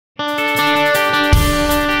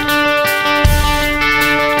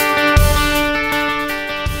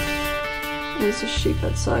There's a sheep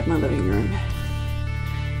outside my living room.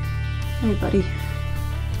 Hey buddy.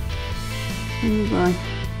 Where are you going?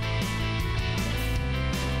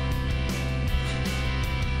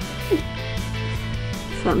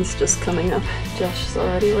 Sun's just coming up. Josh is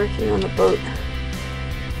already working on the boat,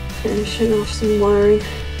 finishing off some wiring,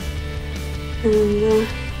 and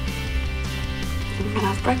I'm gonna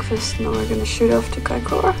have breakfast and then we're gonna shoot off to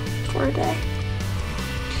Kaikoura for a day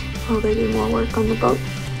while they do more work on the boat.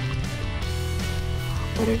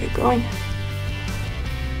 Better get going.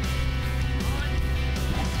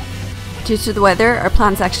 Due to the weather, our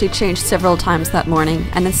plans actually changed several times that morning,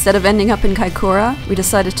 and instead of ending up in Kaikoura, we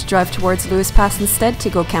decided to drive towards Lewis Pass instead to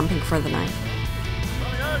go camping for the night.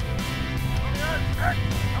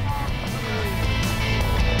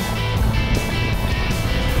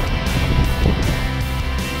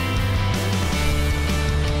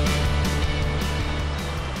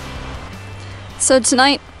 So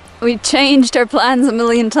tonight we changed our plans a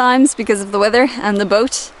million times because of the weather and the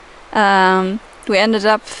boat. We ended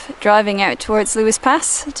up driving out towards Lewis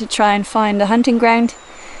Pass to try and find a hunting ground.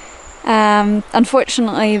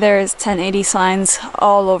 Unfortunately, there's 1080 signs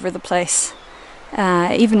all over the place,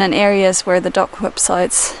 even in areas where the dock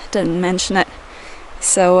websites didn't mention it.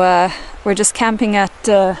 So we're just camping at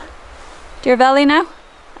Deer Valley now.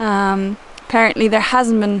 Apparently there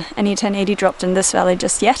hasn't been any 1080 dropped in this valley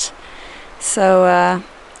just yet. So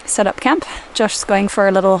set up camp. Josh is going for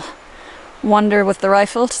a little wander with the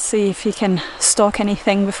rifle to see if he can stalk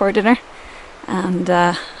anything before dinner, and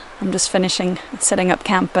I'm just finishing setting up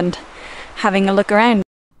camp and having a look around.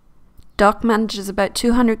 Dock manages about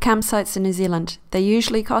 200 campsites in New Zealand. They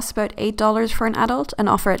usually cost about $8 for an adult and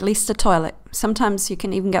offer at least a toilet. Sometimes you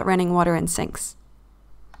can even get running water in sinks.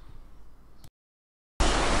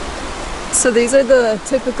 So these are the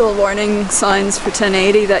typical warning signs for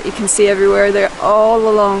 1080 that you can see everywhere. They're all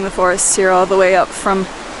along the forests here, all the way up from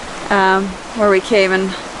where we came in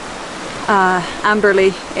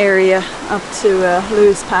Amberley area up to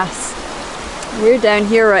Lewis Pass. We're down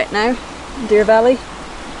here right now, Deer Valley.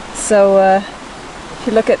 So if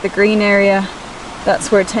you look at the green area, that's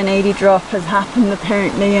where 1080 drop has happened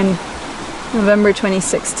apparently in November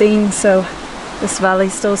 2016. So this valley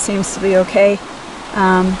still seems to be okay,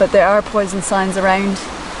 but there are poison signs around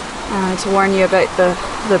to warn you about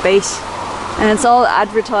the bait, and it's all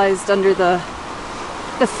advertised under the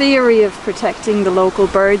theory of protecting the local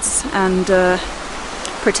birds and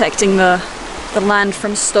protecting the land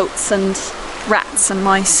from stoats and rats and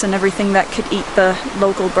mice and everything that could eat the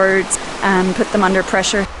local birds and put them under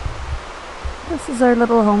pressure. This is our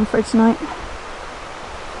little home for tonight.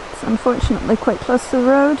 It's unfortunately quite close to the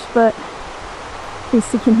road, but at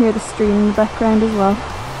least you can hear the stream in the background as well.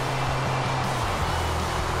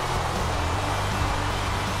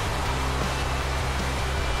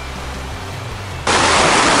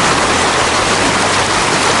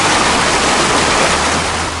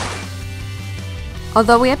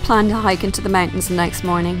 Although we had planned to hike into the mountains the next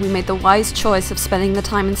morning, we made the wise choice of spending the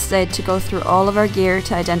time instead to go through all of our gear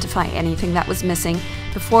to identify anything that was missing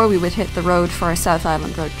before we would hit the road for our South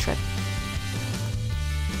Island road trip.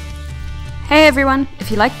 Hey everyone, if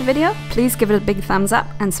you liked the video, please give it a big thumbs up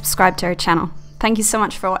and subscribe to our channel. Thank you so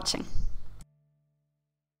much for watching.